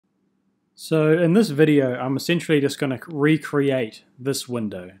So in this video, I'm essentially just going to recreate this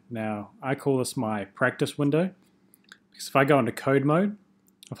window. Now, I call this my practice window, because if I go into code mode,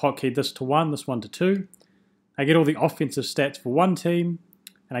 I've hotkeyed this to 1, this one to 2, I get all the offensive stats for one team,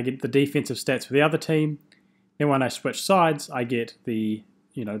 and I get the defensive stats for the other team. Then when I switch sides, I get the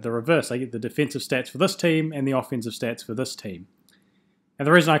reverse. I get the defensive stats for this team and the offensive stats for this team. And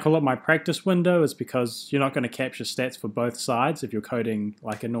the reason I call it my practice window is because you're not going to capture stats for both sides if you're coding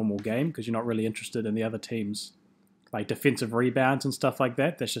like a normal game, because you're not really interested in the other team's like defensive rebounds and stuff like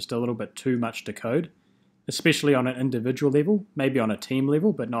that. That's just a little bit too much to code, especially on an individual level, maybe on a team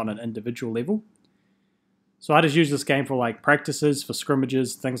level, but not on an individual level. So I just use this game for like practices, for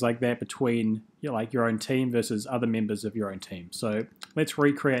scrimmages, things like that between your own team versus other members of your own team. So let's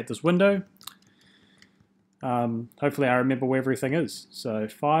recreate this window. Hopefully I remember where everything is. So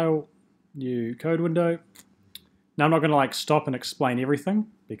File, New Code Window. Now I'm not going to stop and explain everything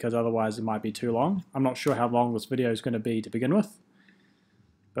because otherwise it might be too long. I'm not sure how long this video is going to be to begin with,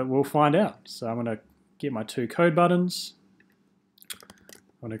 but we'll find out. So I'm going to get my two code buttons.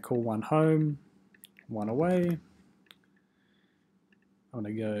 I'm going to call one home, one away. I'm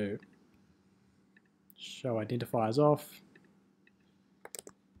going to go show identifiers off.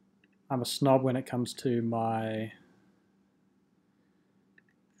 I'm a snob when it comes to my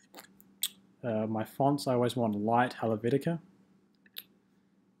my fonts. I always want light Helvetica.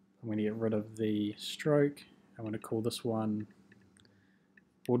 I'm going to get rid of the stroke. I'm going to call this one,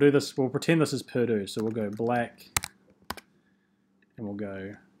 we'll pretend this is Purdue, so we'll go black, and we'll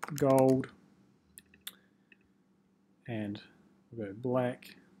go gold, and we'll go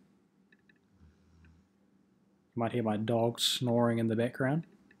black. You might hear my dog snoring in the background.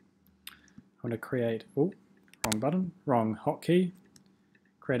 I'm going to create, wrong button, wrong hotkey,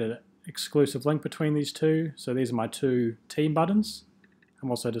 create an exclusive link between these two. So these are my two team buttons.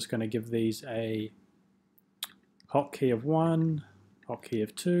 I'm also just going to give these a hotkey of 1, hotkey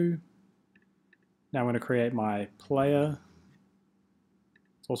of 2. Now I'm going to create my player.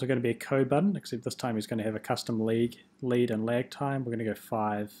 It's also going to be a code button, except this time he's going to have a custom lead and lag time. We're going to go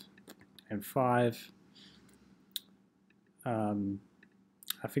 5 and 5.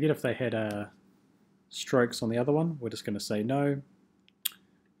 I forget if they had strokes on the other one. We're just going to say no.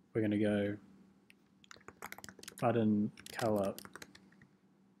 We're going to go button color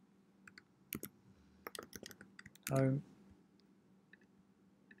home.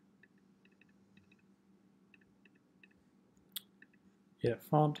 Edit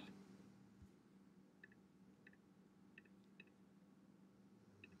font.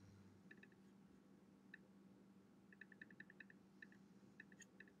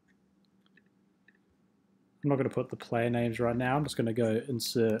 I'm not going to put the player names right now. I'm just going to go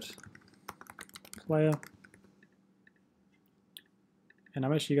insert player. And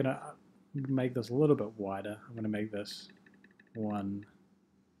I'm actually going to make this a little bit wider. I'm going to make this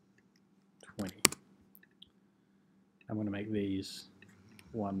 120. I'm going to make these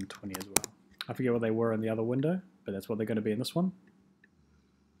 120 as well. I forget what they were in the other window, but that's what they're going to be in this one.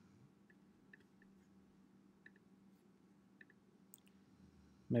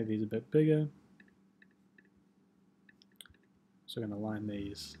 Make these a bit bigger. So I'm going to line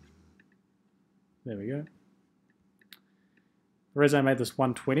these. There we go. The reason I made this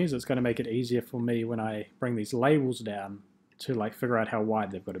 120 is it's going to make it easier for me when I bring these labels down to figure out how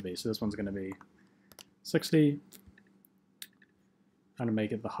wide they've got to be. So this one's going to be 60. I'm going to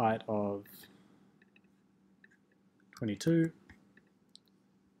make it the height of 22.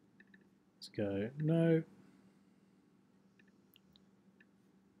 Let's go no.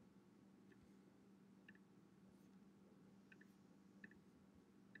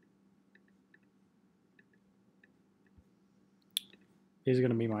 These are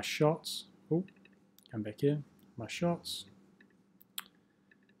going to be my shots. Oh, come back here. My shots.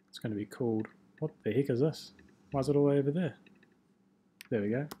 It's going to be called, what the heck is this? Why is it all over there? There we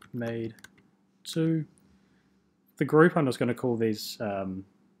go. Made 2. The group, I'm just going to call these, I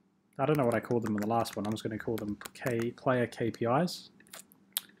don't know what I called them in the last one. I'm just going to call them player KPIs.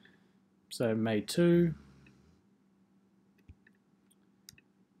 So made 2.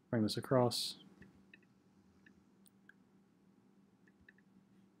 Bring this across.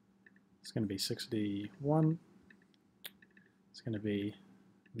 It's going to be 61. It's going to be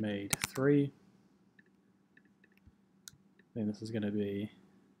made 3. Then this is going to be,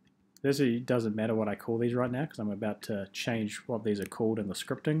 this doesn't matter what I call these right now because I'm about to change what these are called in the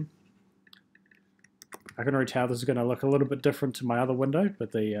scripting. I can already tell this is going to look a little bit different to my other window,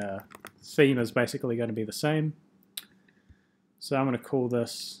 but the theme is basically going to be the same. So I'm going to call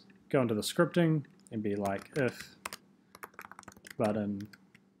this, go into the scripting and be like if button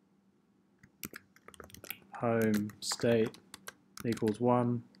home state equals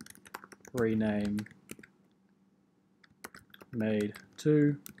 1, rename made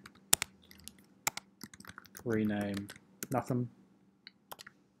 2, rename nothing.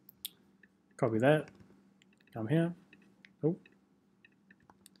 Copy that, come here, oh,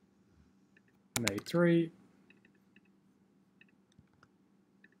 made 3,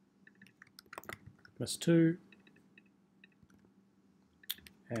 missed 2,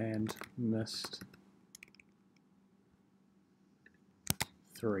 and missed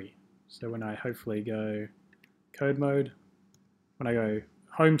 3. So when I hopefully go code mode, when I go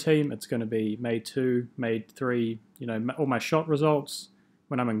home team, it's going to be made 2, made 3, you know, all my shot results.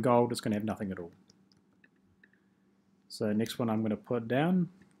 When I'm in gold, it's going to have nothing at all. So next one I'm going to put down,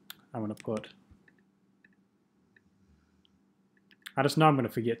 I'm going to put, I just know I'm going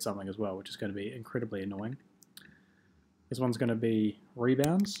to forget something as well, which is going to be incredibly annoying. This one's going to be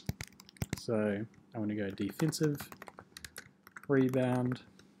rebounds. So I'm going to go defensive rebound.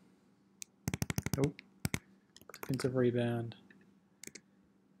 Oh, defensive rebound.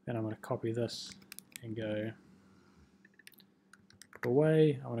 Then I'm going to copy this and go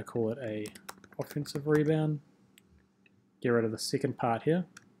away. I want to call it a offensive rebound. Get rid of the second part here,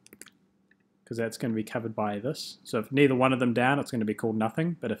 because that's going to be covered by this. So if neither one of them down, it's going to be called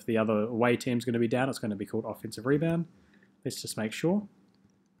nothing. But if the other away team's going to be down, it's going to be called offensive rebound. Let's just make sure.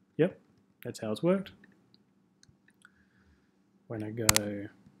 Yep, that's how it's worked. When I go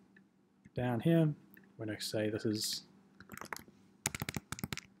down here, when I say this is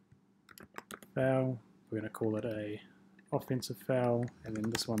foul, we're going to call it a offensive foul, and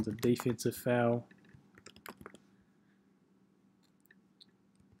then this one's a defensive foul.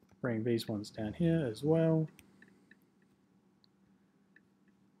 Bring these ones down here as well.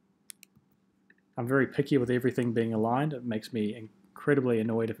 I'm very picky with everything being aligned. It makes me incredibly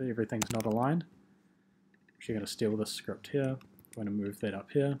annoyed if everything's not aligned. I'm actually going to steal this script here. I'm going to move that up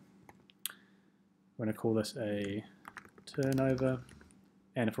here. I'm going to call this a turnover.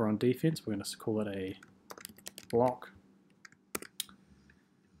 And if we're on defense, we're going to call it a block.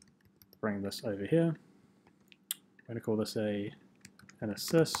 Bring this over here. I'm going to call this an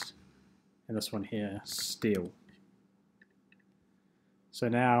assist. And this one here, steal. So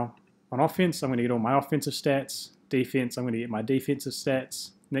now, on offense, I'm going to get all my offensive stats. Defense, I'm going to get my defensive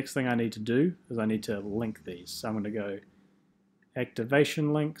stats. Next thing I need to do is I need to link these. So I'm going to go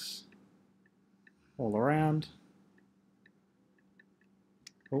activation links all around.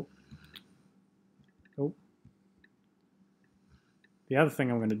 Oh. Oh. The other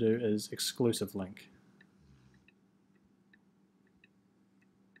thing I'm going to do is exclusive link.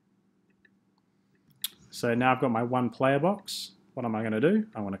 So now I've got my one player box. What am I going to do?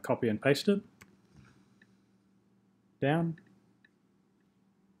 I want to copy and paste it down.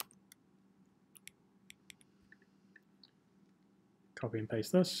 Copy and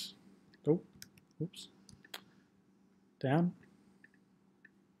paste this. Oh, oops. Down.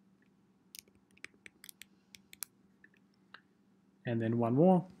 And then one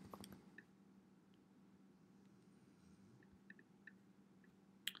more.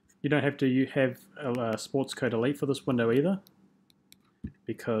 You don't have to have a Sportscode Elite for this window either,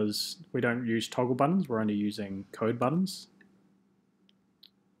 because we don't use toggle buttons, we're only using code buttons.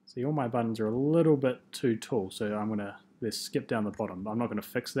 See, all my buttons are a little bit too tall, so I'm going to skip down the bottom. I'm not going to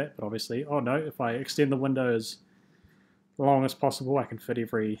fix that, but obviously, oh no, if I extend the window as long as possible, I can fit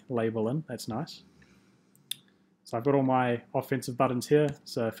every label in. That's nice. So I've got all my offensive buttons here.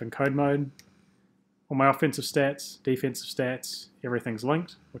 So if in code mode, all my offensive stats, defensive stats, everything's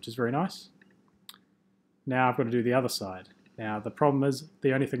linked, which is very nice. Now I've got to do the other side. Now the problem is,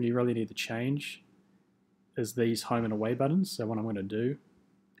 the only thing you really need to change is these home and away buttons. So what I'm going to do,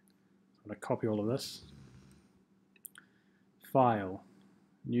 I'm going to copy all of this. File,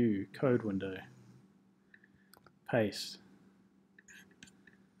 new code window, paste.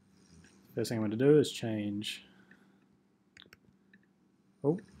 First thing I'm going to do is change,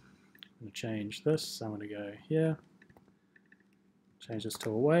 I'm going to change this. So I'm going to go here, change this to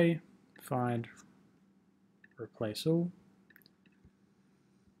away, find, replace all.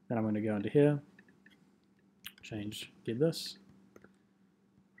 Then I'm going to go into here, change, get this,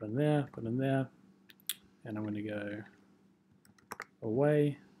 put in there, and I'm going to go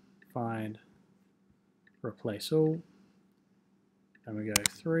away, find, replace all. And we go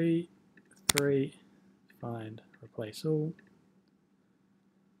 3, 3, find, replace all.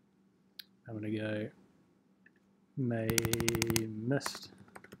 I'm going to go missed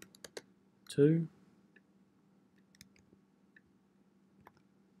 2.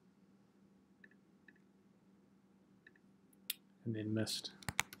 And then missed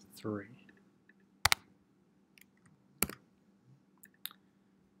 3.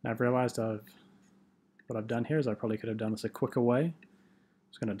 Now I've realized what I've done here is I probably could have done this a quicker way. I'm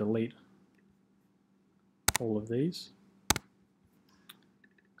just going to delete all of these.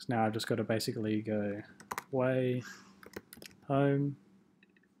 So now I've just got to basically go away, home,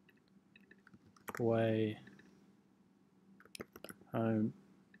 away, home,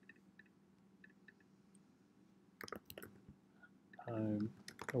 home,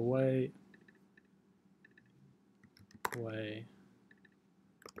 away, away.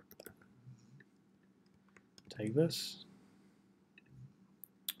 Take this.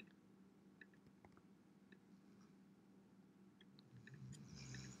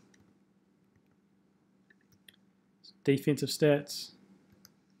 Defensive stats,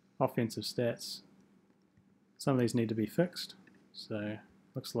 offensive stats. Some of these need to be fixed. So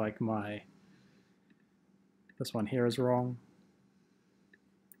looks like this one here is wrong.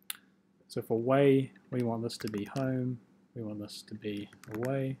 So for away, we want this to be home. We want this to be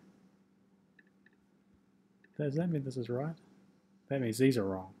away. Does that mean this is right? That means these are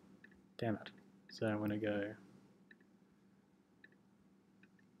wrong. Damn it. So I'm going to go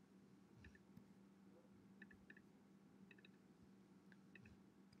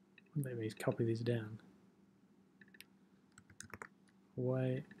let me copy these down.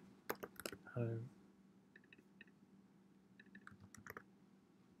 Away, home.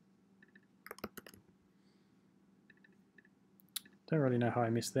 Don't really know how I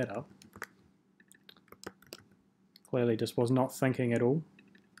messed that up. Clearly just was not thinking at all.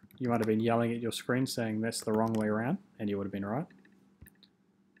 You might have been yelling at your screen saying that's the wrong way around, and you would have been right.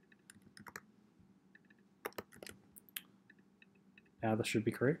 Now this should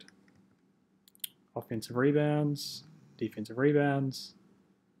be correct. Offensive rebounds, defensive rebounds,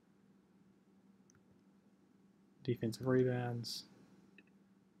 defensive rebounds.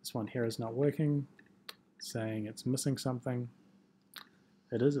 This one here is not working, saying it's missing something.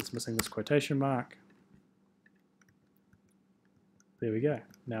 It is, it's missing this quotation mark. There we go.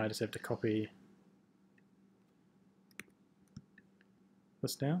 Now I just have to copy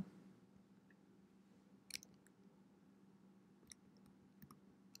this down.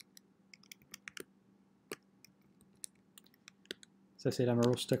 As I said, I'm a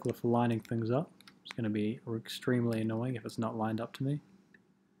real stickler for lining things up. It's going to be extremely annoying if it's not lined up to me.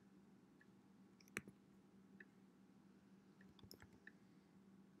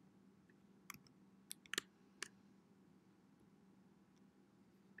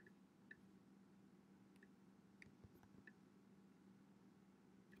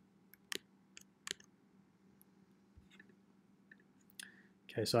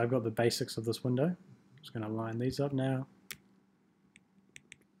 Okay, so I've got the basics of this window. I'm just going to line these up now.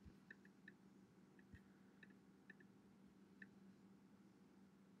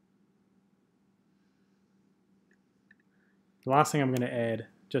 The last thing I'm going to add,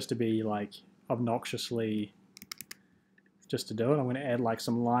 just to be like obnoxiously, just to do it, I'm going to add like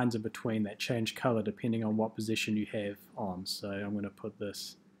some lines in between that change color depending on what position you have on. So I'm going to put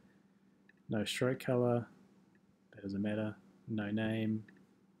this no stroke color, that doesn't matter, no name,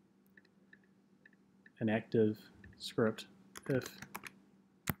 inactive, script, if,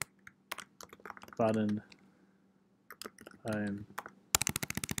 button,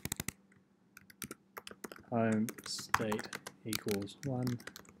 home state equals 1,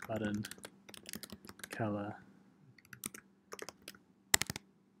 button, color,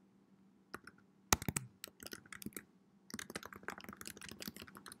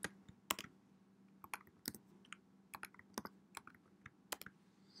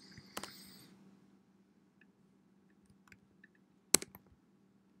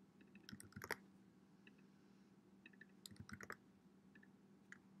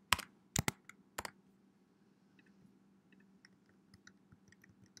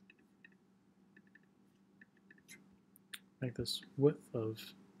 make this width of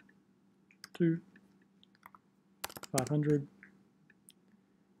 500,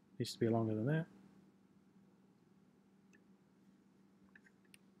 needs to be longer than that,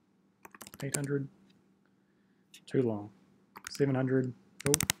 800, too long, 700,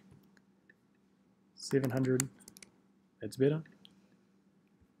 oh, 700, that's better,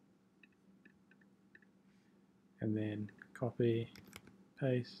 and then copy,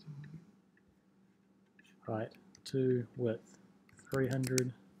 paste, height 2, width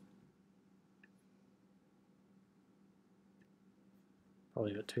 300,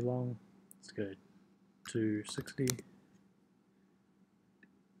 probably a bit too long, let's go 260,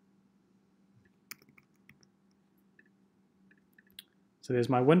 so there's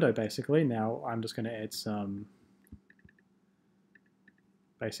my window basically. Now I'm just going to add some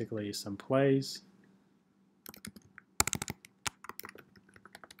plays.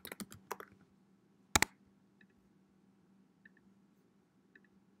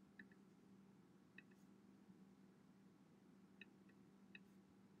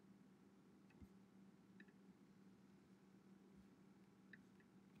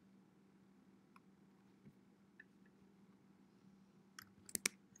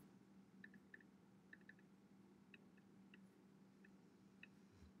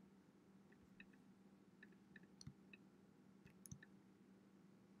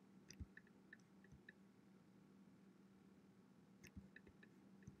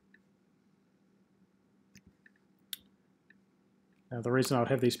 Now the reason I would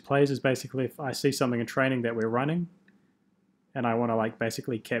have these plays is basically if I see something in training that we're running and I want to like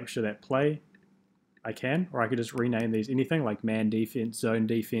basically capture that play, I can, or I could just rename these anything like man defense, zone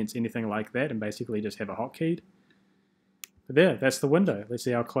defense, anything like that, and basically just have a hotkey. But there, that's the window. Let's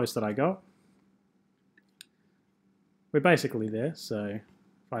see how close that I got. We're basically there, so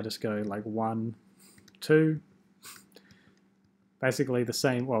if I just go like 1, 2, basically the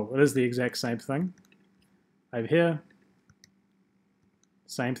same, well, it is the exact same thing. Over here,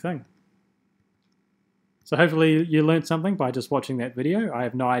 same thing. So hopefully you learned something by just watching that video. I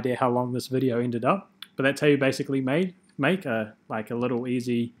have no idea how long this video ended up, but that's how you basically make a little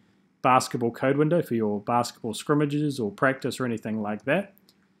easy basketball code window for your basketball scrimmages or practice or anything like that.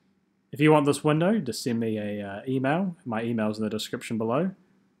 If you want this window, just send me a email. My email's in the description below.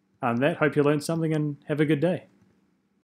 Hope you learned something and have a good day.